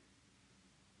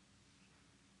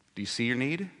 Do you see your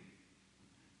need?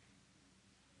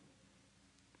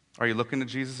 Are you looking to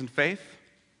Jesus in faith?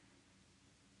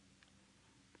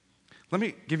 Let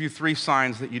me give you 3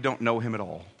 signs that you don't know him at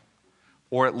all,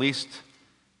 or at least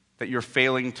that you're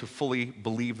failing to fully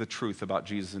believe the truth about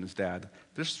Jesus and his dad.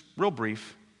 Just real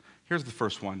brief. Here's the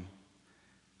first one.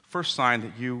 First sign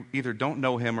that you either don't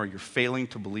know him or you're failing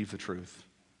to believe the truth.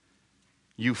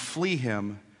 You flee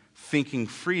him thinking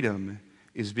freedom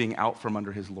is being out from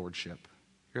under his lordship.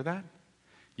 Hear that?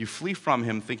 You flee from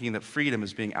him thinking that freedom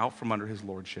is being out from under his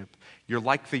lordship. You're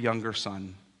like the younger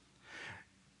son.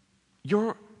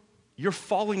 You're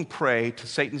falling prey to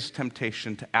Satan's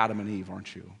temptation to Adam and Eve,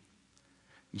 aren't you?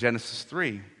 In Genesis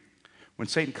 3, when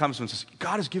Satan comes and says,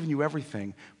 God has given you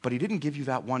everything, but he didn't give you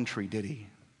that one tree, did he?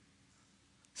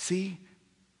 See,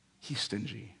 he's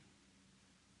stingy.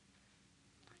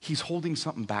 He's holding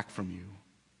something back from you.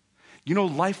 You know,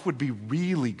 life would be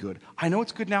really good. I know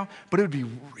it's good now, but it would be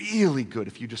really good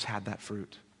if you just had that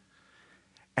fruit.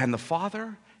 And the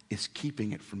Father is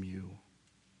keeping it from you.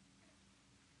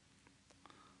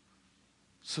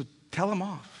 So tell him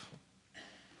off.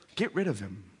 Get rid of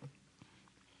him.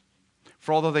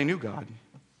 For although they knew God,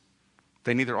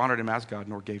 they neither honored him as God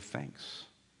nor gave thanks.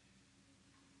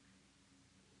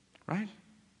 Right?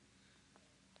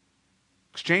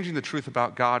 Exchanging the truth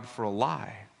about God for a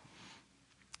lie.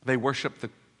 They worship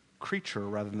the creature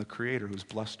rather than the Creator who's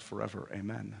blessed forever.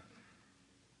 Amen.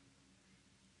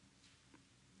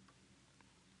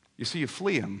 You see, you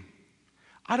flee him.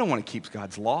 I don't want to keep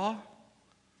God's law.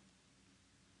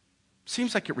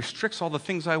 Seems like it restricts all the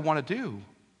things I want to do.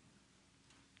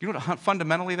 You know what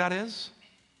fundamentally that is?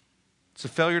 It's a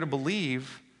failure to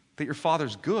believe that your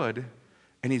Father's good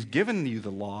and he's given you the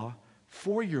law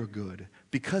for your good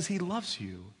because he loves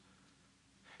you.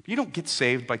 You don't get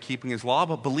saved by keeping his law,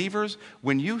 but believers,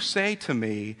 when you say to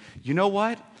me, you know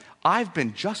what? I've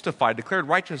been justified, declared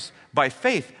righteous by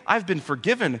faith. I've been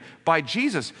forgiven by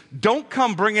Jesus. Don't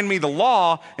come bringing me the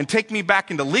law and take me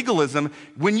back into legalism.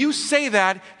 When you say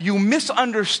that, you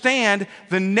misunderstand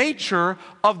the nature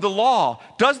of the law.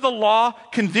 Does the law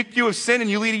convict you of sin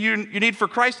and you lead your need for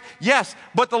Christ? Yes,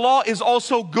 but the law is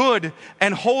also good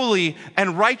and holy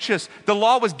and righteous. The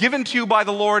law was given to you by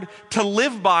the Lord to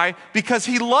live by because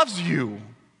he loves you.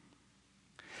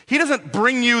 He doesn't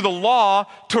bring you the law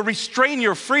to restrain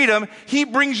your freedom. He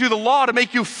brings you the law to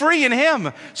make you free in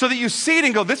him so that you see it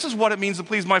and go, this is what it means to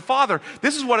please my Father.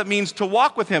 This is what it means to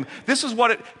walk with him. This is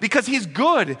because he's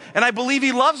good and I believe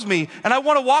he loves me and I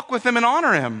want to walk with him and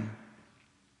honor him.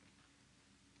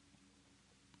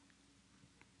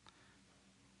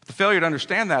 The failure to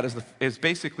understand that is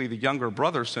basically the younger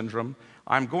brother syndrome.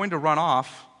 I'm going to run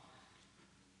off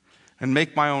and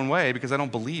make my own way because I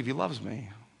don't believe he loves me.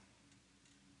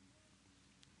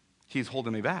 He's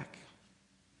holding me back.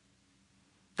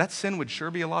 That sin would sure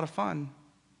be a lot of fun.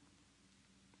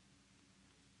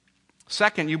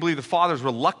 Second, you believe the Father is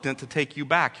reluctant to take you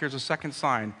back. Here's a second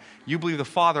sign. You believe the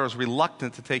Father is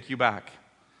reluctant to take you back.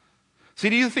 See,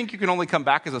 do you think you can only come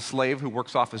back as a slave who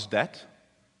works off his debt?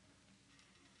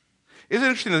 Isn't it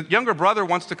interesting? The younger brother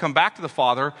wants to come back to the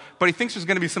Father, but he thinks there's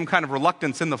going to be some kind of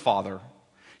reluctance in the Father.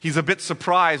 He's a bit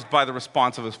surprised by the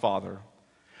response of his father.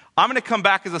 I'm going to come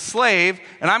back as a slave,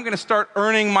 and I'm going to start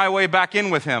earning my way back in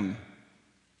with him.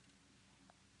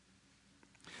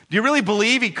 Do you really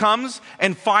believe he comes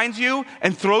and finds you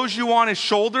and throws you on his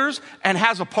shoulders and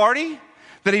has a party?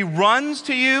 That he runs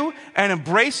to you and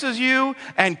embraces you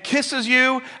and kisses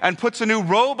you and puts a new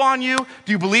robe on you?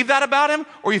 Do you believe that about him,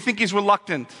 or you think he's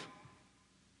reluctant?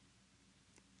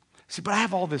 See, but I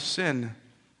have all this sin.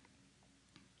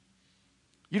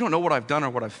 You don't know what I've done or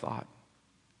what I've thought.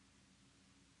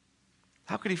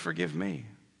 How could he forgive me?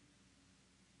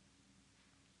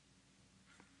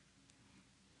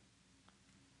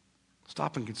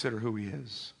 Stop and consider who he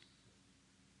is.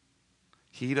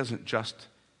 He doesn't just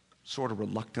sort of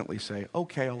reluctantly say,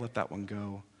 okay, I'll let that one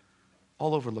go.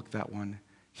 I'll overlook that one.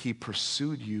 He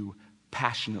pursued you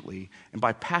passionately. And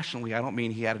by passionately, I don't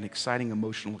mean he had an exciting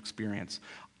emotional experience.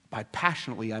 By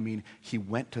passionately, I mean he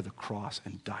went to the cross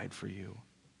and died for you.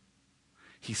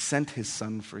 He sent his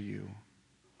son for you.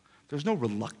 There's no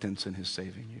reluctance in his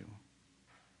saving you.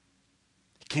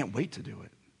 can't wait to do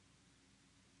it.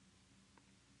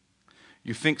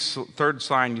 You think, third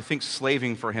sign, you think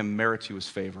slaving for him merits you his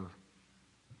favor.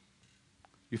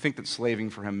 You think that slaving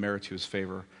for him merits you his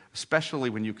favor, especially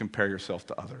when you compare yourself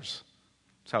to others.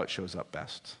 That's how it shows up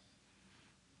best.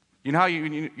 You know how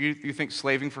you think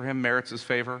slaving for him merits his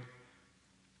favor?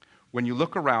 When you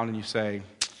look around and you say,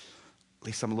 at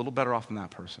least I'm a little better off than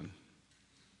that person.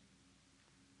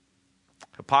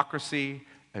 Hypocrisy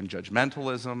and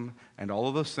judgmentalism and all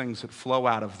of those things that flow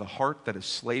out of the heart that is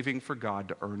slaving for God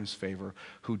to earn his favor,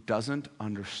 who doesn't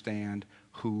understand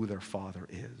who their Father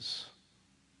is.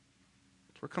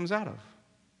 That's where it comes out of.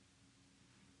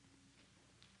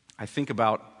 I think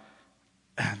about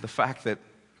the fact that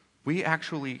we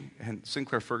actually, and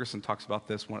Sinclair Ferguson talks about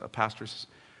this, one of the pastors,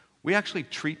 we actually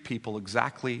treat people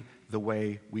exactly the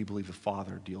way we believe the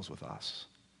Father deals with us.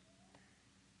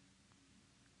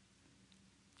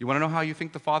 You want to know how you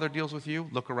think the Father deals with you?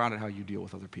 Look around at how you deal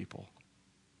with other people.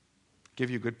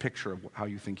 Give you a good picture of how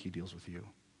you think he deals with you.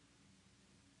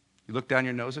 You look down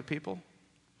your nose at people,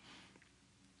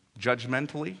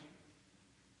 judgmentally,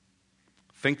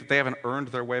 think that they haven't earned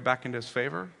their way back into his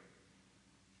favor.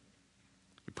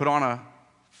 You put on a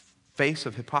face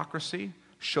of hypocrisy,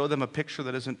 show them a picture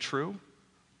that isn't true.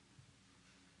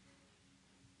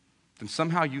 Then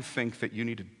somehow you think that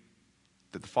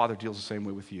that the Father deals the same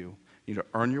way with you. You need to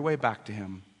earn your way back to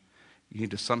him. You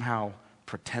need to somehow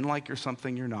pretend like you're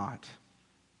something you're not,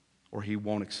 or he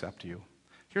won't accept you.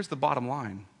 Here's the bottom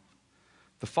line.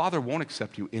 The Father won't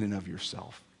accept you in and of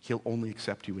yourself. He'll only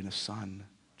accept you in his Son,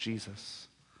 Jesus.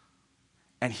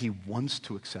 And he wants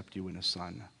to accept you in his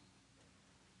Son.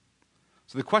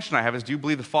 So the question I have is, do you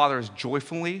believe the Father is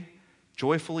joyfully,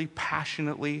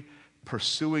 passionately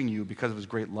pursuing you because of his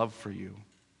great love for you?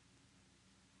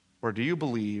 Or do you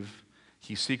believe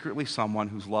he's secretly someone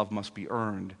whose love must be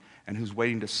earned and who's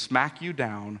waiting to smack you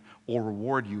down or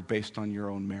reward you based on your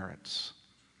own merits?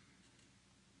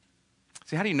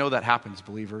 See, how do you know that happens,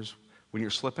 believers? When you're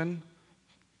slipping,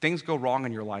 things go wrong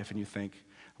in your life and you think,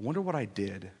 I wonder what I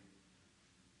did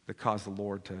that caused the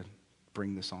Lord to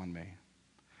bring this on me.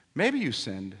 Maybe you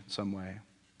sinned in some way.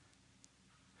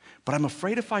 But I'm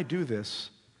afraid if I do this,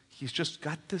 he's just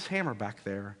got this hammer back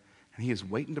there and he is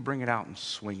waiting to bring it out and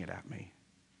swing it at me.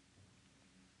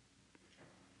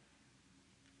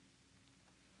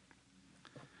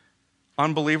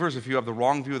 Unbelievers, if you have the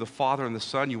wrong view of the Father and the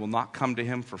Son, you will not come to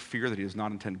him for fear that he does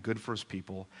not intend good for his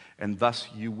people, and thus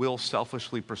you will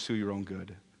selfishly pursue your own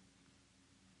good.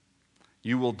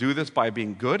 You will do this by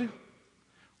being good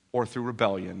or through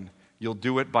rebellion. You'll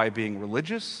do it by being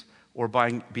religious or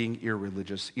by being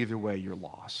irreligious. Either way, you're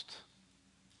lost.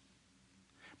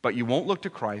 But you won't look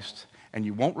to Christ, and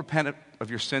you won't repent of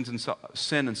your sin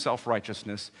and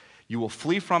self-righteousness. You will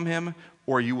flee from him,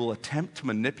 or you will attempt to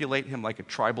manipulate him like a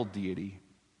tribal deity.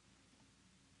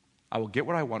 I will get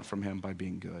what I want from him by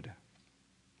being good.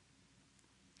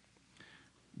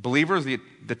 Believers,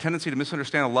 the tendency to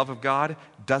misunderstand the love of God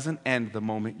doesn't end the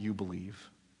moment you believe.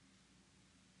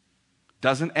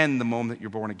 Doesn't end the moment you're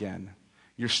born again.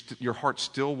 Your heart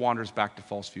still wanders back to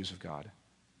false views of God.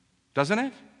 Doesn't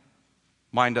it?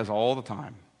 Mine does all the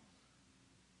time.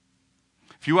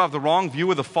 If you have the wrong view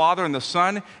of the Father and the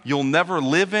Son, you'll never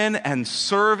live in and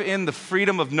serve in the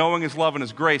freedom of knowing his love and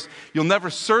his grace. You'll never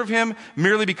serve him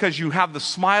merely because you have the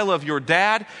smile of your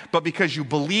dad, but because you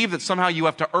believe that somehow you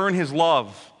have to earn his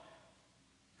love.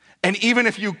 And even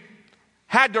if you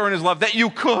had to earn his love, that you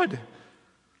could.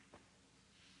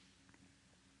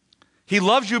 He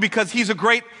loves you because he's a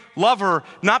great lover,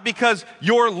 not because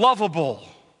you're lovable.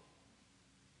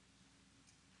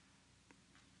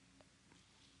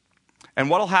 And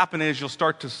what will happen is you'll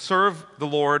start to serve the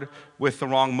Lord with the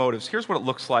wrong motives. Here's what it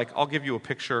looks like. I'll give you a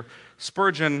picture.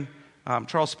 Spurgeon,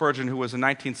 Charles Spurgeon, who was a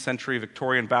 19th century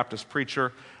Victorian Baptist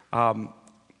preacher,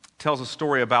 tells a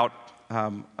story about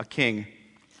a king.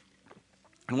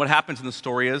 And what happens in the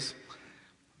story is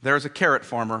there's a carrot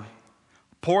farmer,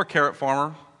 a poor carrot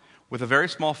farmer with a very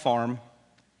small farm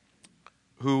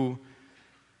who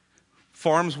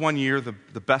farms one year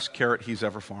the best carrot he's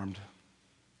ever farmed.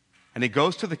 And he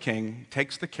goes to the king,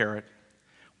 takes the carrot,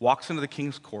 walks into the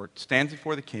king's court, stands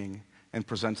before the king, and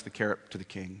presents the carrot to the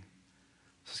king.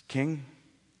 He says, King,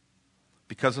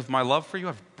 because of my love for you,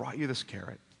 I've brought you this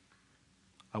carrot.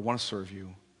 I want to serve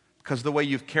you. Because of the way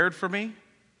you've cared for me,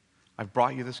 I've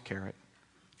brought you this carrot.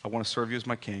 I want to serve you as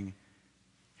my king.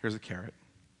 Here's the carrot.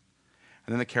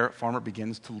 And then the carrot farmer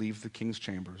begins to leave the king's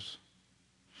chambers.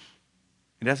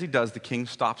 And as he does, the king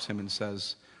stops him and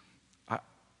says,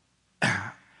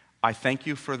 I thank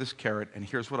you for this carrot, and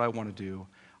here's what I want to do.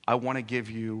 I want to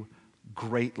give you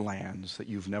great lands that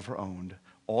you've never owned,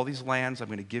 All these lands I'm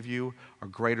going to give you are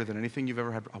greater than anything you've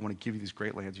ever had. I want to give you these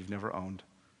great lands you've never owned.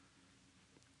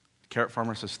 The carrot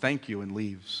farmer says, thank you, and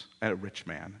leaves, and a rich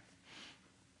man.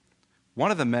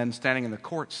 One of the men standing in the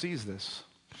court sees this.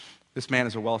 This man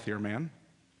is a wealthier man.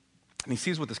 And he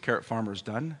sees what this carrot farmer has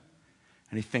done.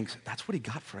 And he thinks, that's what he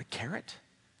got for a carrot?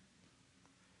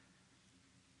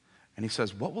 And he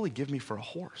says, what will he give me for a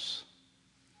horse?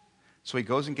 So he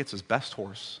goes and gets his best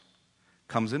horse,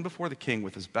 comes in before the king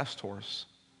with his best horse,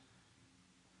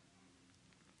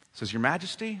 says, Your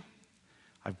Majesty,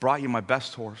 I've brought you my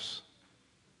best horse.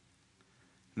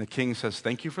 And the king says,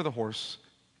 thank you for the horse.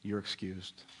 You're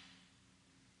excused.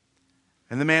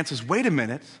 And the man says, wait a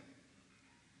minute.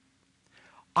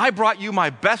 I brought you my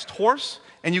best horse,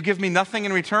 and you give me nothing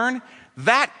in return?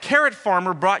 That carrot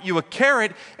farmer brought you a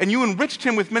carrot, and you enriched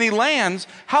him with many lands.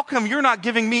 How come you're not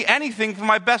giving me anything for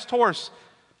my best horse?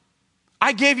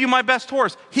 I gave you my best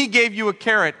horse. He gave you a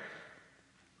carrot.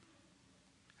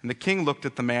 And the king looked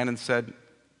at the man and said,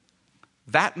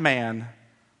 that man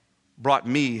brought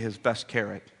me his best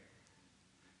carrot.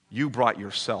 You brought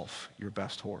yourself your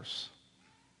best horse.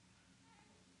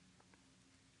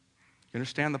 You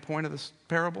understand the point of this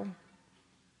parable?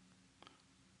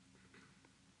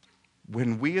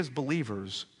 When we as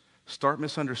believers start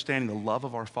misunderstanding the love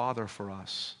of our Father for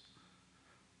us,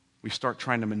 we start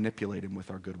trying to manipulate him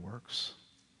with our good works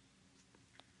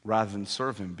rather than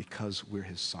serve him because we're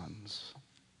his sons.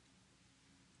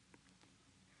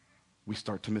 We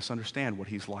start to misunderstand what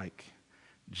he's like.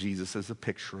 Jesus is a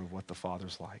picture of what the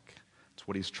Father's like. It's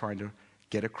what he's trying to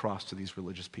get across to these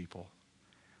religious people.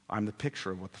 I'm the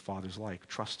picture of what the Father's like.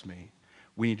 Trust me.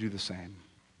 We need to do the same.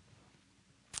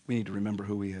 We need to remember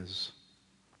who he is.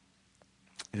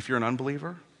 And if you're an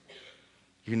unbeliever,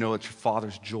 you know it's your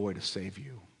Father's joy to save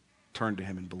you. Turn to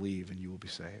him and believe, and you will be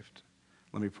saved.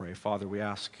 Let me pray. Father, we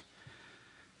ask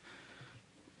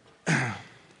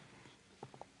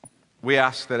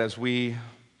that as we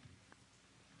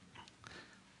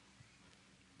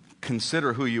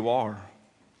consider who you are,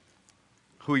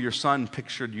 who your Son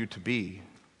pictured you to be,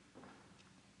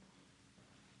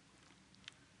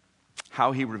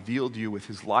 how he revealed you with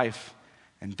his life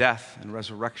and death and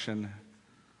resurrection.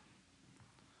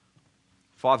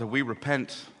 Father, we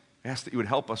repent. I ask that you would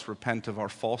help us repent of our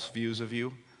false views of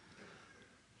you,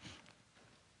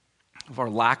 of our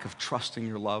lack of trusting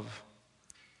your love,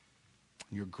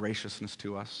 your graciousness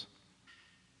to us,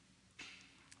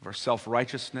 of our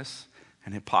self-righteousness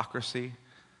and hypocrisy,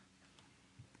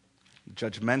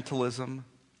 judgmentalism.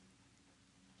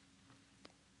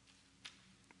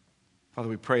 Father,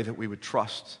 we pray that we would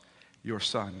trust your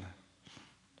Son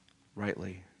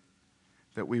rightly,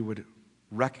 that we would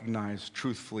recognize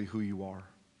truthfully who you are.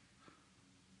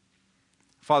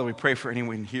 Father, we pray for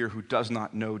anyone here who does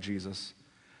not know Jesus,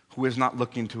 who is not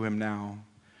looking to him now,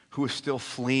 who is still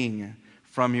fleeing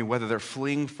from you, whether they're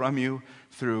fleeing from you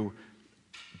through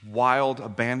wild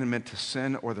abandonment to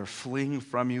sin or they're fleeing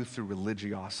from you through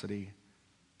religiosity.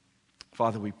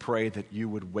 Father, we pray that you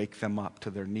would wake them up to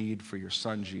their need for your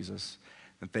Son, Jesus,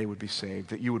 that they would be saved,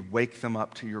 that you would wake them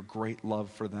up to your great love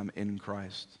for them in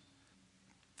Christ,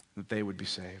 that they would be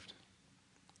saved.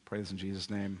 Pray this in Jesus'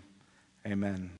 name. Amen.